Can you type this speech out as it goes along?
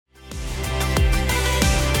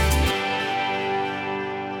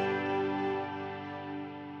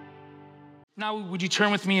Now, would you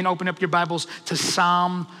turn with me and open up your Bibles to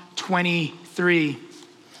Psalm 23?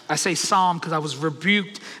 I say Psalm because I was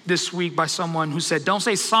rebuked this week by someone who said, don't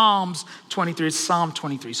say Psalms 23, it's Psalm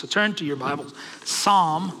 23. So turn to your Bibles.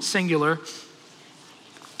 Psalm, singular,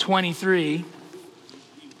 23.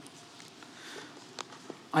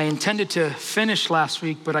 I intended to finish last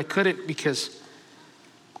week, but I couldn't because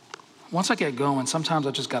once I get going, sometimes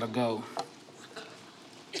I just gotta go.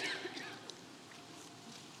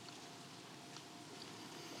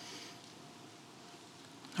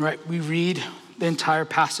 All right, we read the entire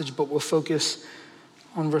passage, but we'll focus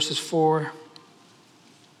on verses 4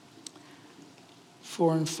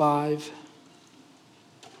 and 5.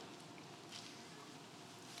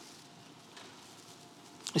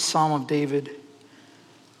 A Psalm of David.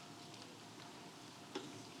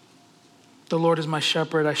 The Lord is my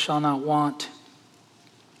shepherd, I shall not want.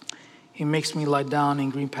 He makes me lie down in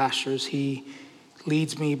green pastures. He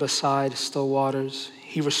leads me beside still waters.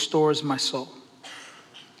 He restores my soul.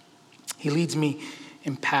 He leads me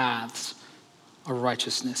in paths of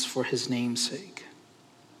righteousness for his name's sake.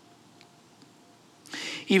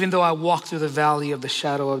 Even though I walk through the valley of the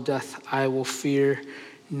shadow of death, I will fear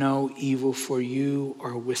no evil, for you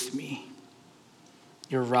are with me.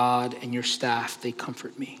 Your rod and your staff, they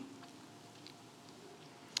comfort me.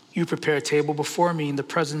 You prepare a table before me in the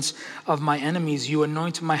presence of my enemies. You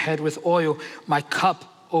anoint my head with oil. My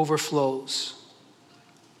cup overflows.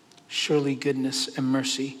 Surely goodness and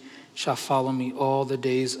mercy shall follow me all the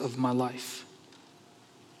days of my life,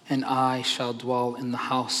 and I shall dwell in the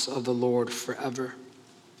house of the Lord forever.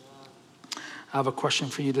 I have a question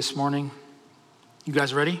for you this morning. You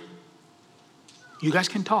guys ready? You guys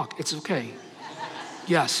can talk. It's okay.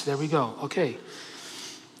 Yes, there we go. Okay.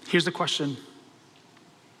 Here's the question.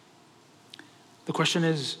 The question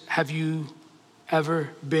is, have you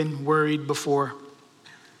ever been worried before?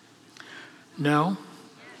 No?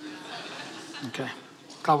 Okay.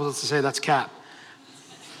 God wants us to say that's cap.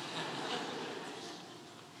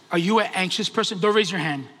 Are you an anxious person? Don't raise your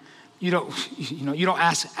hand. You don't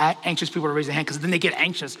ask anxious people to raise their hand because then they get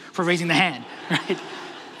anxious for raising the hand, right?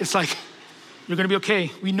 It's like, you're gonna be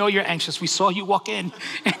okay. We know you're anxious. We saw you walk in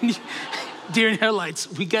and deer in headlights.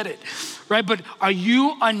 We get it, right? But are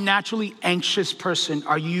you a naturally anxious person?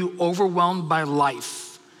 Are you overwhelmed by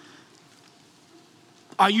life?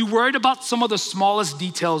 Are you worried about some of the smallest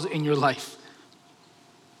details in your life?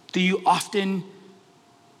 Do you often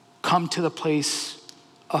come to the place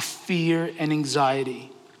of fear and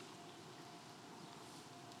anxiety?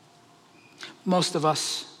 Most of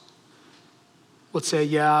us would say,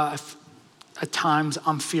 yeah, at times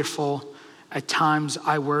I'm fearful. At times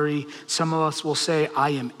I worry. Some of us will say, I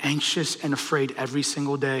am anxious and afraid every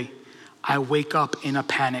single day. I wake up in a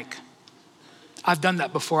panic. I've done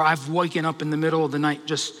that before. I've woken up in the middle of the night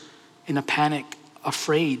just in a panic,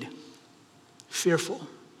 afraid, fearful,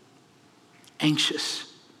 anxious,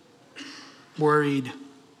 worried.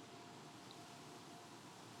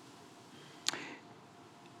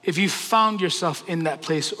 If you found yourself in that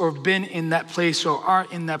place or been in that place or are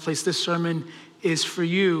in that place, this sermon is for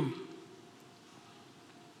you.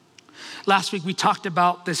 Last week we talked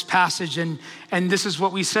about this passage and this is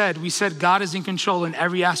what we said. We said God is in control in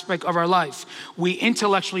every aspect of our life. We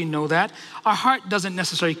intellectually know that. Our heart doesn't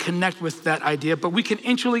necessarily connect with that idea, but we can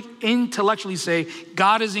intellectually say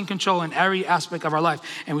God is in control in every aspect of our life.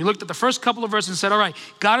 And we looked at the first couple of verses and said, all right,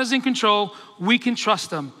 God is in control. We can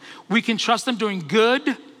trust him. We can trust him during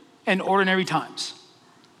good and ordinary times.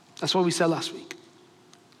 That's what we said last week.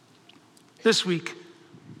 This week,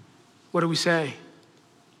 what do we say?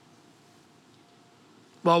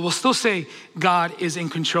 Well, we'll still say God is in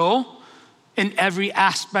control in every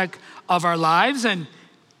aspect of our lives. And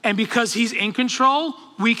because he's in control,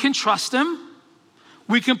 we can trust him.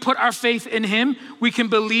 We can put our faith in him. We can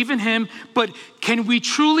believe in him. But can we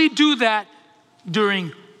truly do that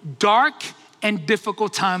during dark and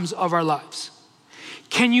difficult times of our lives?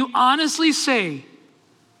 Can you honestly say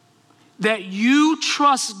that you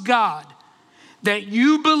trust God, that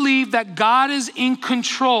you believe that God is in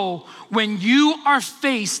control when you are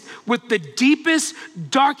faced with the deepest,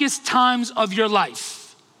 darkest times of your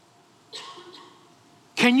life?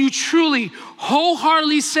 Can you truly,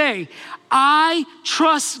 wholeheartedly say, I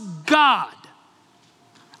trust God.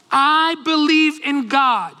 I believe in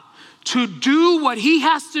God to do what he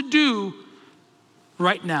has to do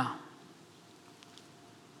right now?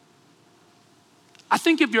 I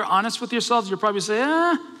think if you're honest with yourselves, you'll probably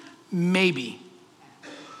say, maybe.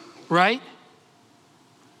 Right?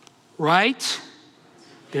 Right?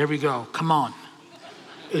 There we go. Come on.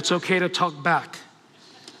 It's okay to talk back.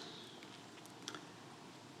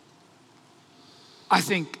 I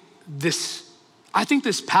think this I think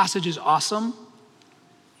this passage is awesome.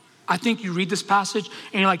 I think you read this passage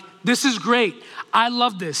and you're like, this is great. I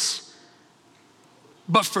love this.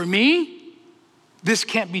 But for me, this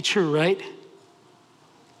can't be true, right?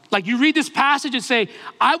 Like you read this passage and say,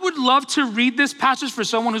 I would love to read this passage for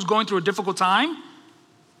someone who's going through a difficult time.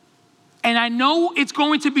 And I know it's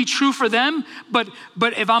going to be true for them, but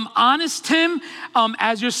if I'm honest, Tim,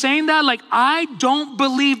 as you're saying that, like I don't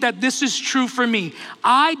believe that this is true for me.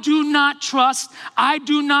 I do not trust, I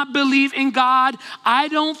do not believe in God. I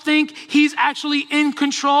don't think he's actually in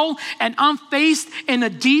control, and I'm faced in a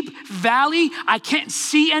deep valley. I can't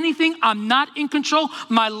see anything. I'm not in control.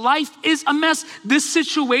 My life is a mess. This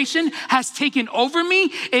situation has taken over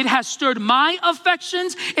me. It has stirred my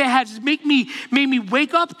affections. It has made me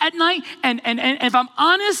wake up at night. And if I'm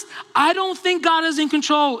honest, I don't think God is in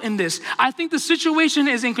control in this. I think the situation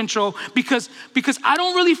is in control because I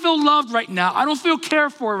don't really feel loved right now. I don't feel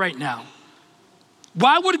cared for right now.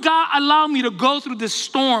 Why would God allow me to go through this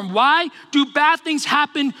storm? Why do bad things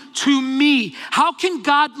happen to me? How can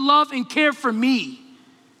God love and care for me?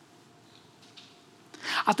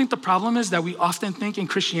 I think the problem is that we often think in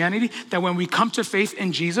Christianity that when we come to faith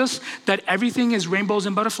in Jesus, that everything is rainbows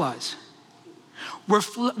and butterflies. We're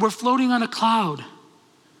floating on a cloud.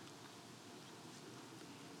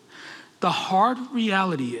 The hard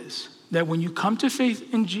reality is that when you come to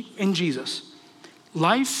faith in Jesus,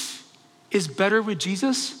 life is better with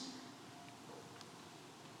Jesus,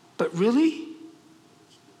 but really,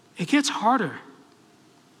 it gets harder,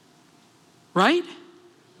 right?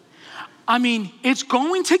 I mean, it's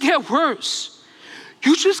going to get worse.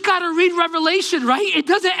 You just got to read Revelation, right? It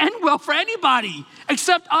doesn't end well for anybody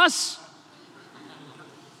except us.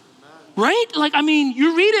 Right? Like, I mean,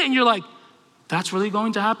 you read it and you're like, that's really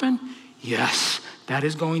going to happen? Yes, that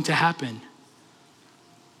is going to happen.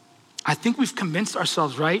 I think we've convinced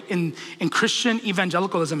ourselves, right, in Christian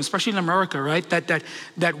evangelicalism, especially in America, right,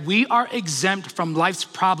 that we are exempt from life's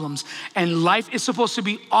problems and life is supposed to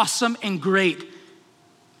be awesome and great.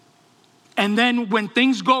 And then when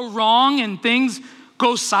things go wrong and things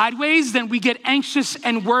go sideways, then we get anxious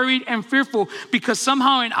and worried and fearful because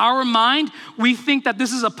somehow in our mind, we think that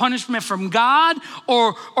this is a punishment from God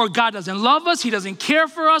or God doesn't love us, he doesn't care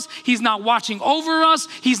for us, he's not watching over us,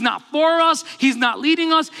 he's not for us, he's not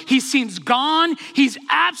leading us, he seems gone, he's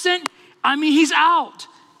absent, I mean, he's out.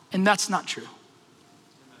 And that's not true.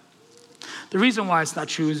 The reason why it's not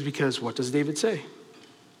true is because what does David say?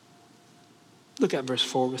 Look at verse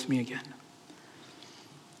 4 with me again.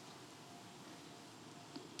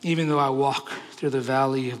 Even though I walk through the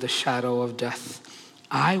valley of the shadow of death,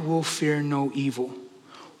 I will fear no evil.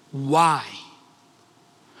 Why?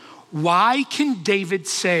 Why can David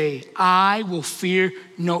say, I will fear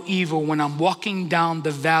no evil when I'm walking down the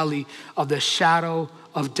valley of the shadow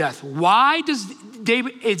of death? Why is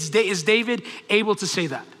David able to say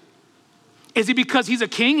that? Is it because he's a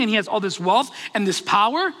king and he has all this wealth and this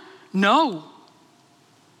power? No.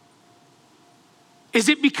 Is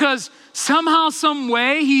it because somehow, some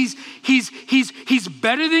way, he's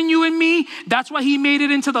better than you and me? That's why he made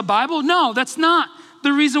it into the Bible? No, that's not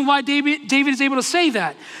the reason why David is able to say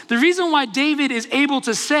that. The reason why David is able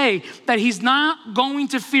to say that he's not going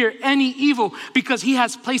to fear any evil because he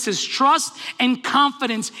has placed his trust and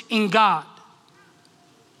confidence in God.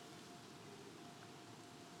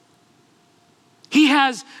 He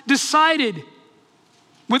has decided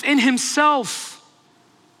within himself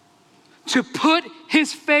to put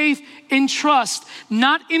his faith in trust,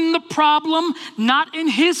 not in the problem, not in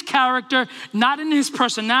his character, not in his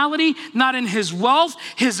personality, not in his wealth,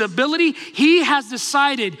 his ability. He has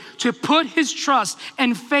decided to put his trust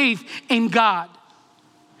and faith in God.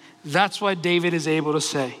 That's why David is able to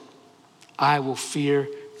say, I will fear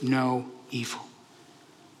no evil.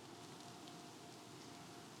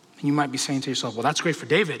 And you might be saying to yourself, well, that's great for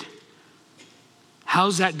David.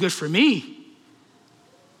 How's that good for me?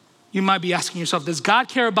 You might be asking yourself, does God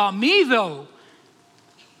care about me though?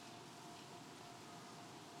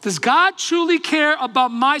 Does God truly care about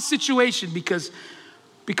my situation? Because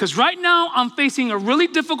right now I'm facing a really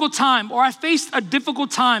difficult time, or I faced a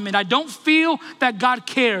difficult time and I don't feel that God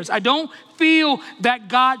cares. I don't feel that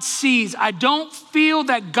God sees. I don't feel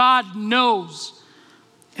that God knows.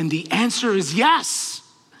 And the answer is yes.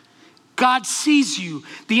 God sees you.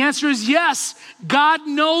 The answer is yes. God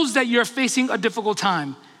knows that you're facing a difficult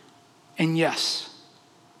time. And yes,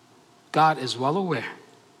 God is well aware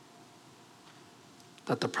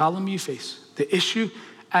that the problem you face, the issue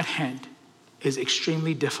at hand, is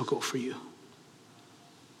extremely difficult for you.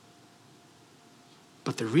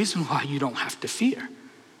 But the reason why you don't have to fear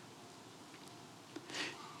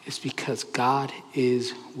is because God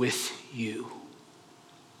is with you.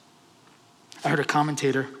 I heard a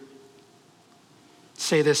commentator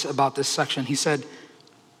say this about this section. He said,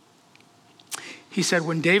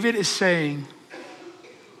 when David is saying,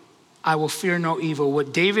 I will fear no evil,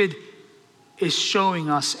 what David is showing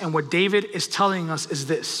us and what David is telling us is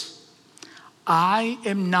this: I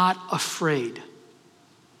am not afraid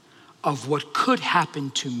of what could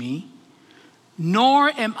happen to me, nor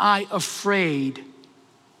am I afraid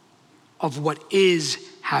of what is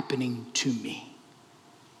happening to me.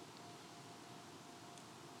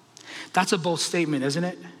 That's a bold statement, isn't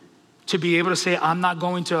it? To be able to say, I'm not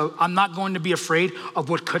going to be afraid of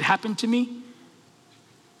what could happen to me.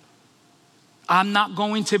 I'm not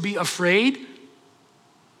going to be afraid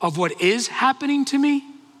of what is happening to me.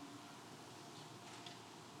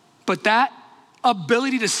 But that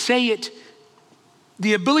ability to say it,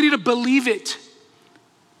 the ability to believe it,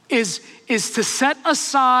 is to set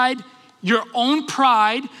aside your own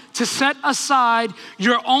pride, to set aside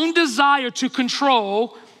your own desire to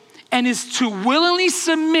control, and is to willingly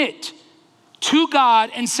submit to God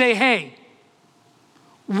and say, hey,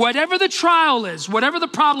 whatever the trial is, whatever the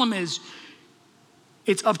problem is,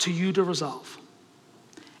 it's up to you to resolve.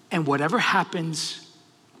 And whatever happens,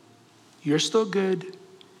 you're still good,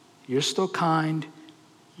 you're still kind,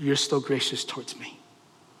 you're still gracious towards me.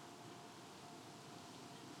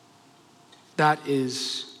 That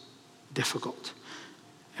is difficult.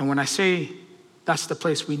 And when I say that's the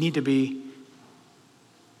place we need to be,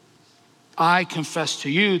 I confess to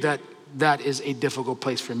you that that is a difficult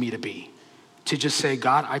place for me to be. To just say,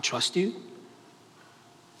 God, I trust you.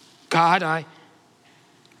 God,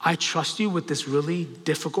 I trust you with this really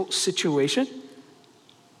difficult situation.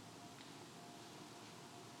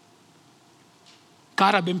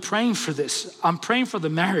 God, I've been praying for this. I'm praying for the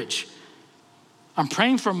marriage. I'm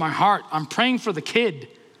praying for my heart. I'm praying for the kid.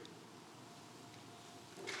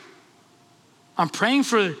 I'm praying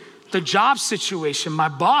for the job situation. My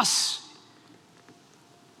boss,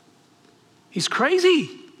 he's crazy.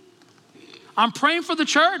 I'm praying for the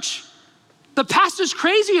church. The pastor's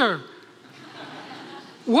crazier.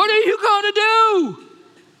 What are you going to do?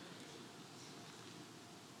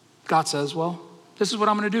 God says, well, this is what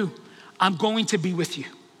I'm going to do. I'm going to be with you.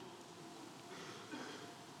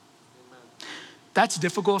 That's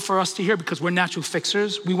difficult for us to hear because we're natural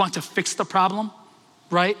fixers. We want to fix the problem,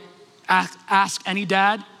 right? Ask any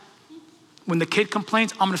dad. When the kid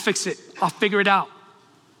complains, I'm going to fix it. I'll figure it out.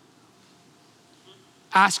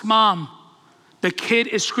 Ask mom. The kid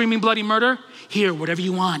is screaming bloody murder. Here, whatever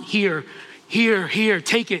you want. Here,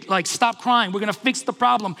 take it. Like, stop crying. We're going to fix the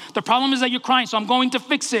problem. The problem is that you're crying, so I'm going to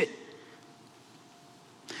fix it.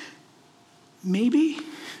 Maybe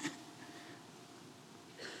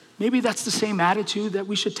that's the same attitude that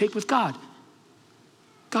we should take with God.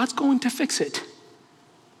 God's going to fix it.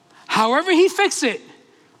 However he fixes it,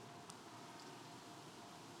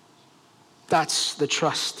 that's the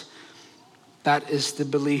trust. That is the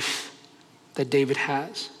belief that David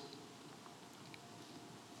has.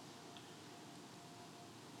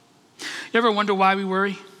 You ever wonder why we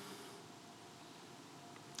worry?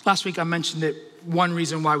 Last week I mentioned that one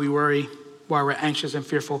reason why we worry, why we're anxious and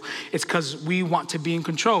fearful, it's because we want to be in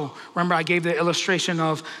control. Remember, I gave the illustration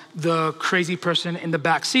of the crazy person in the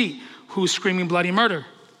back seat who's screaming bloody murder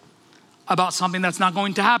about something that's not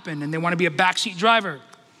going to happen, and they want to be a backseat driver.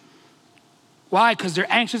 Why? Because they're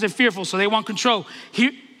anxious and fearful, so they want control.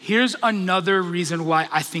 Here's another reason why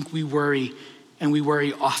I think we worry, and we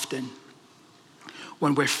worry often.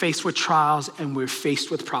 When we're faced with trials and we're faced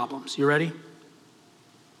with problems. You ready?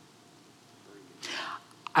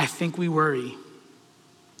 I think we worry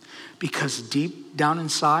because deep down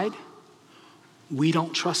inside, we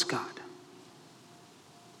don't trust God.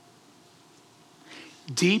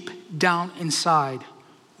 Deep down inside,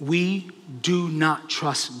 we do not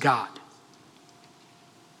trust God.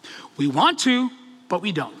 We want to, but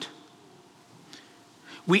we don't.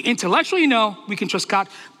 We intellectually know we can trust God,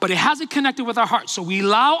 but it hasn't connected with our hearts. So we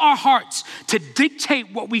allow our hearts to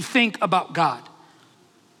dictate what we think about God.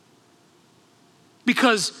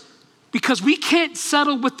 Because we can't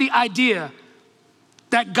settle with the idea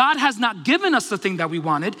that God has not given us the thing that we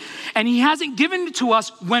wanted, and he hasn't given it to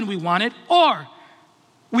us when we want it, or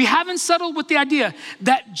we haven't settled with the idea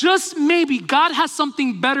that just maybe God has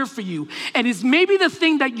something better for you, and it's maybe the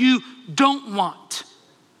thing that you don't want.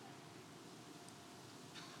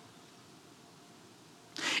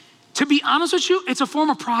 To be honest with you, it's a form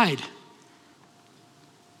of pride.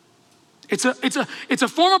 It's a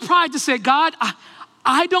form of pride to say, God,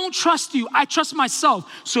 I don't trust you. I trust myself.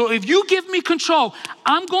 So if you give me control,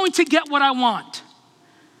 I'm going to get what I want.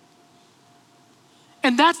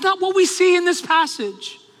 And that's not what we see in this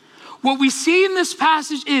passage. What we see in this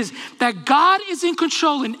passage is that God is in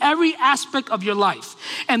control in every aspect of your life.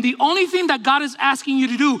 And the only thing that God is asking you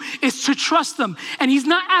to do is to trust him. And he's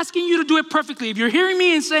not asking you to do it perfectly. If you're hearing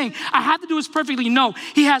me and saying, I have to do this perfectly, no.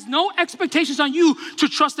 He has no expectations on you to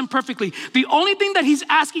trust him perfectly. The only thing that he's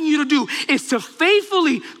asking you to do is to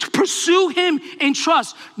faithfully to pursue him in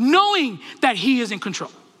trust, knowing that he is in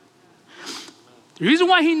control. The reason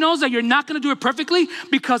why he knows that you're not going to do it perfectly,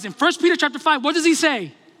 because in 1 Peter chapter 5, what does he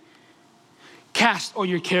say? Cast all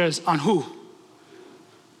your cares on who?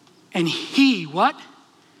 And he, what?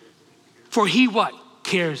 For he, what?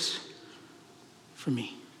 Cares for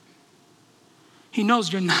me. He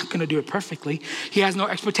knows you're not going to do it perfectly. He has no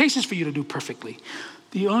expectations for you to do perfectly.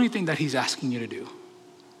 The only thing that he's asking you to do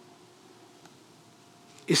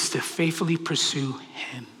is to faithfully pursue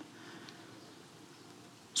him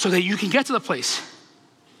so that you can get to the place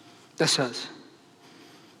that says,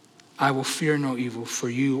 I will fear no evil, for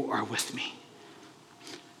you are with me.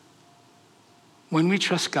 When we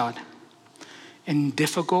trust God in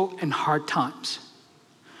difficult and hard times,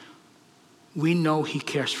 we know he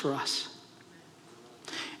cares for us.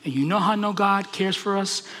 And you know how I know God cares for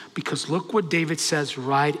us? Because look what David says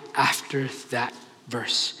right after that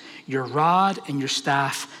verse. Your rod and your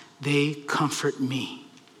staff, they comfort me.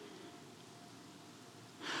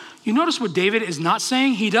 You notice what David is not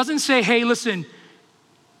saying? He doesn't say, hey, listen,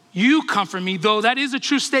 you comfort me, though that is a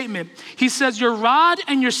true statement. He says, your rod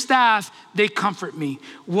and your staff, they comfort me.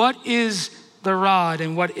 What is the rod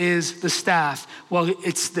and what is the staff? Well,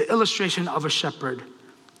 it's the illustration of a shepherd.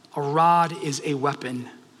 A rod is a weapon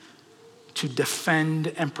to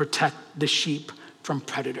defend and protect the sheep from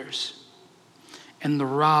predators. And the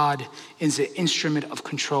rod is an instrument of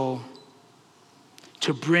control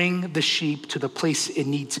to bring the sheep to the place it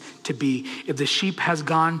needs to be. If the sheep has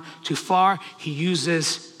gone too far, he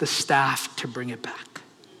uses the staff to bring it back.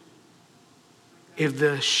 If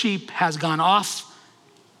the sheep has gone off,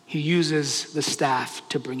 he uses the staff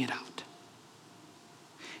to bring it out.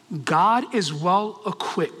 God is well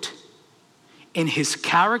equipped in his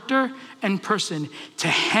character and person to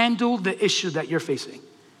handle the issue that you're facing.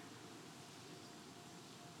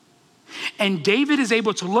 And David is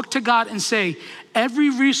able to look to God and say, every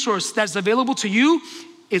resource that's available to you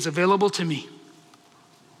is available to me.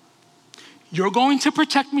 You're going to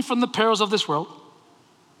protect me from the perils of this world.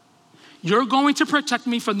 You're going to protect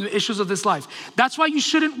me from the issues of this life. That's why you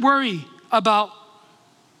shouldn't worry about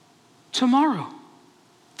tomorrow.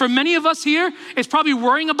 For many of us here, it's probably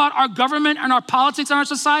worrying about our government and our politics and our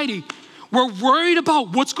society. We're worried about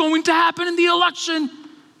what's going to happen in the election.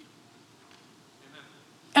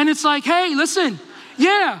 And it's like, hey, listen,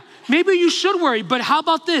 yeah, maybe you should worry, but how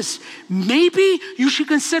about this? Maybe you should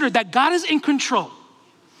consider that God is in control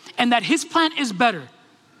and that his plan is better.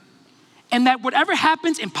 And that whatever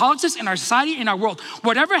happens in politics, in our society, in our world,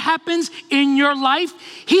 whatever happens in your life,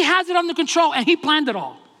 he has it under control and he planned it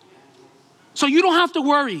all. So you don't have to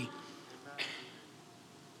worry.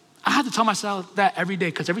 I have to tell myself that every day,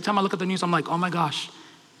 because every time I look at the news, I'm like, oh my gosh,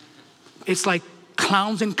 it's like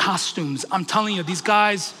clowns in costumes. I'm telling you, these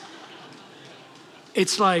guys,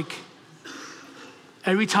 it's like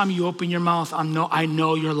every time you open your mouth, I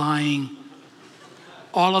know you're lying.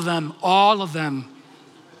 All of them.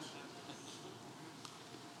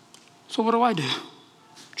 So what do I do?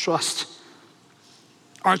 Trust.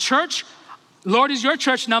 Our church, Lord, is your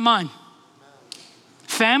church, not mine.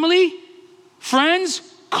 Family, friends,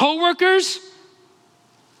 co-workers,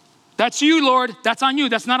 that's you, Lord. That's on you.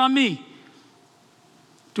 That's not on me.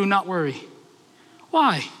 Do not worry.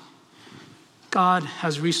 Why? God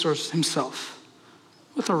has resourced himself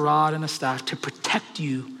with a rod and a staff to protect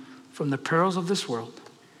you from the perils of this world,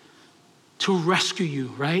 to rescue you,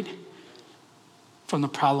 right, from the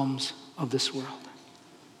problems of this world.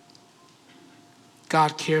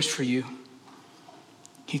 God cares for you.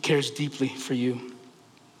 He cares deeply for you.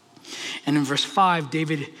 And in verse 5,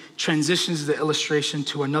 David transitions the illustration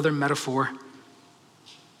to another metaphor.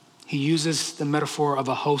 He uses the metaphor of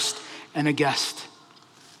a host and a guest.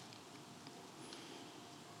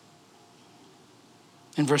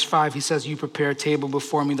 In verse 5, he says, you prepare a table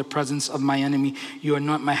before me in the presence of my enemy. You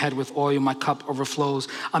anoint my head with oil, my cup overflows.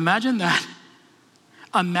 Imagine that.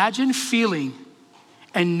 Imagine feeling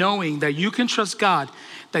and knowing that you can trust God,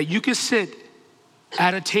 that you can sit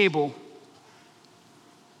at a table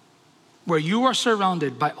where you are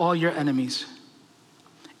surrounded by all your enemies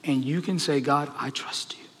and you can say, God, I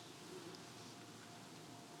trust you.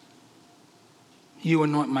 You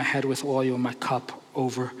anoint my head with oil, my cup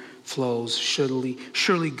overflows.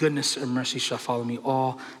 Surely goodness and mercy shall follow me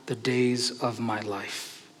all the days of my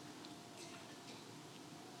life.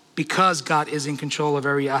 because God is in control of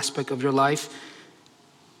every aspect of your life,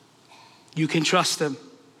 you can trust him.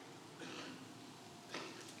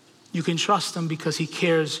 You can trust him because he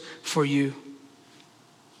cares for you.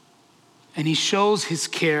 And he shows his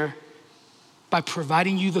care by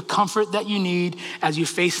providing you the comfort that you need as you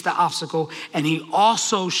face the obstacle. And he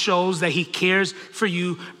also shows that he cares for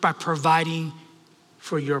you by providing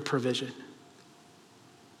for your provision.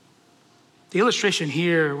 The illustration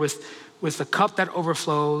here with the cup that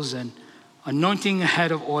overflows and anointing a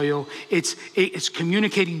head of oil, it's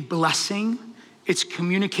communicating blessing. It's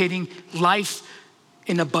communicating life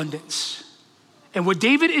in abundance. And what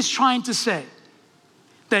David is trying to say,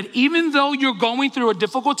 that even though you're going through a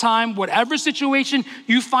difficult time, whatever situation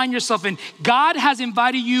you find yourself in, God has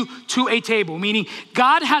invited you to a table, meaning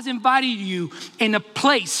God has invited you in a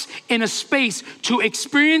place, in a space to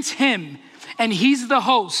experience him, and he's the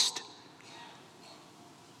host.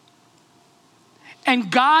 And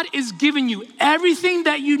God is giving you everything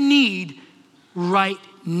that you need right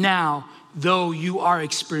now, though you are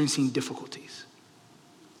experiencing difficulties.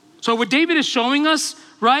 So what David is showing us,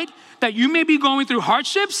 right, that you may be going through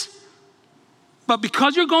hardships, but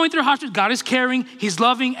because you're going through hardships, God is caring, he's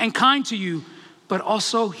loving and kind to you, but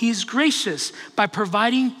also he's gracious by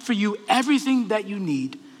providing for you everything that you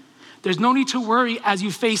need. There's no need to worry as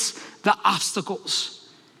you face the obstacles.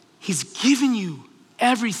 He's given you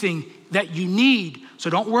everything that you need. So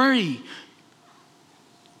don't worry.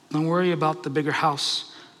 Don't worry about the bigger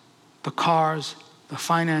house, the cars, the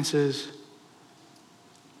finances.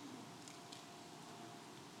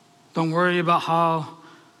 Don't worry about how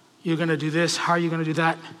you're going to do this, how are you going to do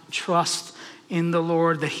that. Trust in the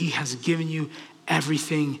Lord that he has given you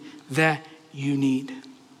everything that you need.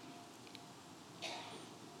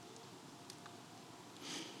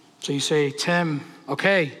 So you say, Tim,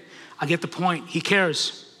 okay, I get the point. He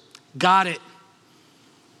cares. Got it.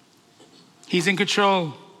 He's in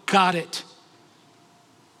control. Got it.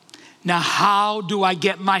 Now, how do I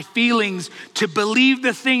get my feelings to believe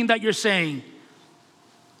the thing that you're saying?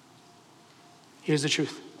 Here's the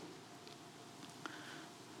truth.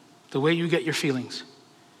 The way you get your feelings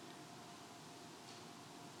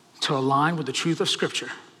to align with the truth of Scripture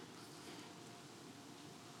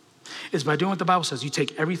is by doing what the Bible says. You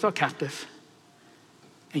take every thought captive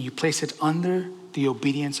and you place it under the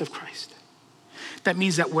obedience of Christ. That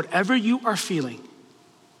means that whatever you are feeling,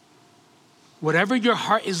 whatever your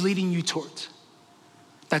heart is leading you towards,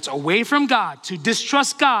 that's away from God, to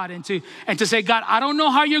distrust God and to say, God, I don't know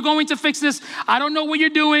how you're going to fix this. I don't know what you're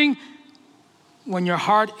doing. When your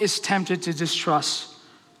heart is tempted to distrust,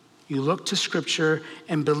 you look to Scripture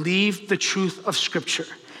and believe the truth of Scripture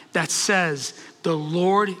that says, the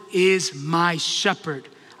Lord is my shepherd,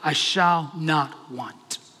 I shall not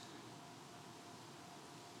want.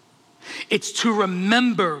 It's to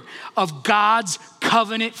remember of God's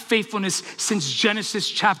covenant faithfulness since Genesis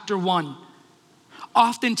chapter 1.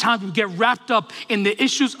 Oftentimes we get wrapped up in the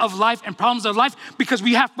issues of life and problems of life because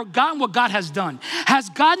we have forgotten what God has done. Has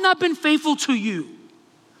God not been faithful to you?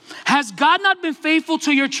 Has God not been faithful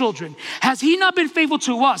to your children? Has he not been faithful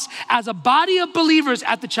to us as a body of believers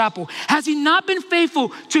at the chapel? Has he not been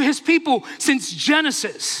faithful to his people since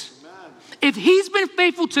Genesis? Amen. If he's been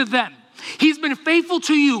faithful to them, he's been faithful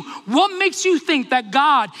to you. What makes you think that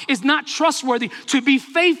God is not trustworthy to be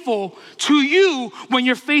faithful to you when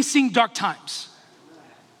you're facing dark times?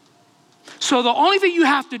 So the only thing you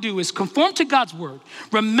have to do is conform to God's word.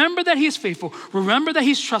 Remember that he is faithful. Remember that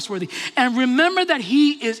he's trustworthy. And remember that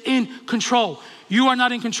he is in control. You are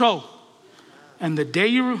not in control. And the day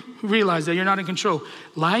you realize that you're not in control,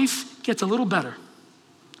 life gets a little better.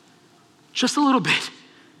 Just a little bit.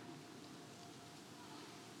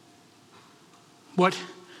 What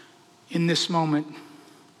in this moment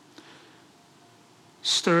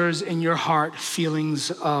stirs in your heart feelings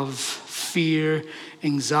of fear,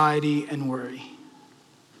 anxiety, and worry?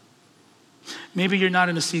 Maybe you're not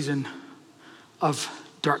in a season of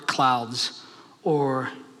dark clouds or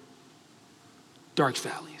dark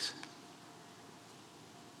valleys.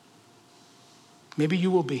 Maybe you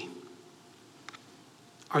will be.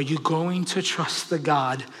 Are you going to trust the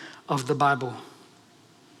God of the Bible,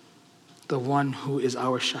 the one who is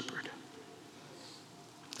our shepherd?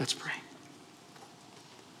 Let's pray.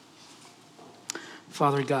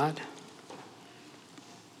 Father God,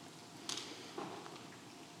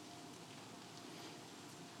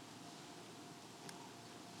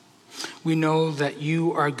 we know that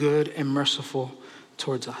you are good and merciful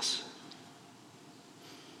towards us.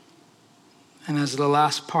 And as the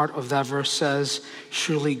last part of that verse says,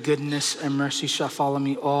 surely goodness and mercy shall follow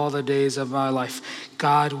me all the days of my life.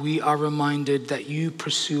 God, we are reminded that you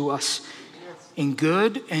pursue us in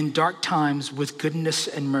good and dark times with goodness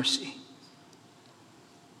and mercy.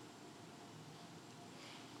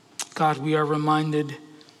 God, we are reminded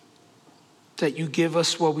that you give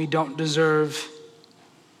us what we don't deserve.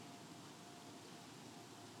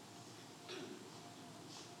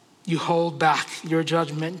 You hold back your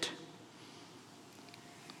judgment,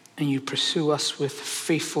 and you pursue us with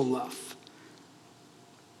faithful love.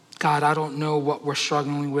 God, I don't know what we're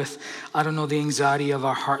struggling with. I don't know the anxiety of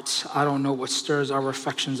our hearts. I don't know what stirs our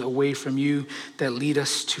affections away from you that lead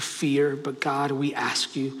us to fear. But God, we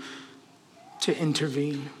ask you to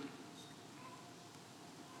intervene.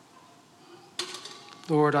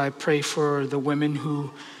 Lord, I pray for the women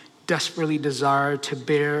who desperately desire to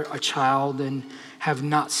bear a child and have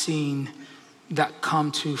not seen that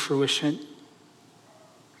come to fruition.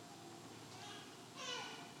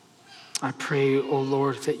 I pray, oh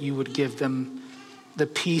Lord, that you would give them the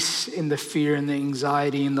peace in the fear and the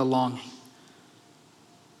anxiety and the longing.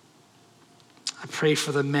 I pray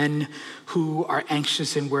for the men who are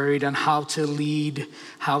anxious and worried on how to lead,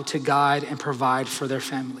 how to guide and provide for their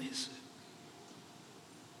families.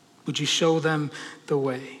 Would you show them the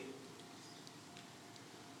way?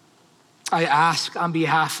 I ask on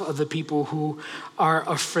behalf of the people who are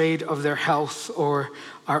afraid of their health or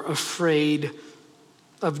are afraid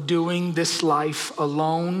of doing this life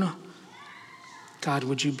alone. God,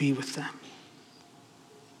 would you be with them?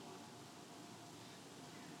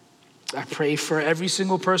 I pray for every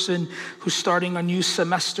single person who's starting a new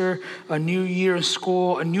semester, a new year in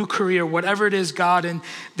school, a new career, whatever it is, God, and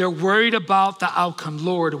they're worried about the outcome.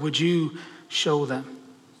 Lord, would you show them?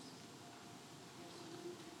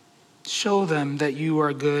 Show them that you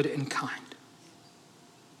are good and kind.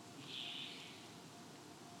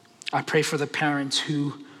 I pray for the parents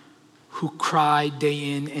who cry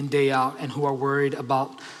day in and day out and who are worried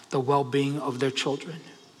about the well-being of their children.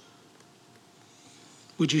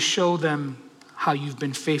 Would you show them how you've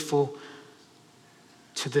been faithful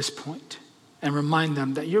to this point and remind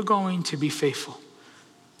them that you're going to be faithful.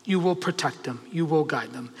 You will protect them. You will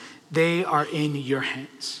guide them. They are in your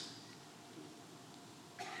hands.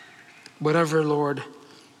 Whatever, Lord,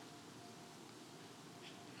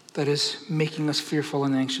 that is making us fearful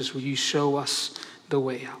and anxious, will you show us the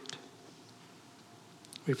way out?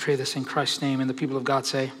 We pray this in Christ's name, and the people of God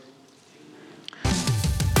say,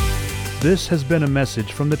 This has been a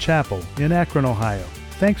message from the chapel in Akron, Ohio.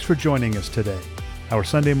 Thanks for joining us today. Our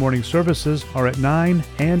Sunday morning services are at 9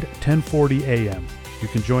 and 10:40 a.m. You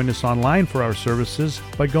can join us online for our services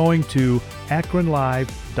by going to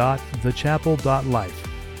akronlive.thechapel.life.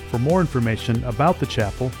 For more information about the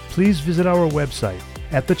chapel, please visit our website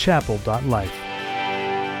at thechapel.life.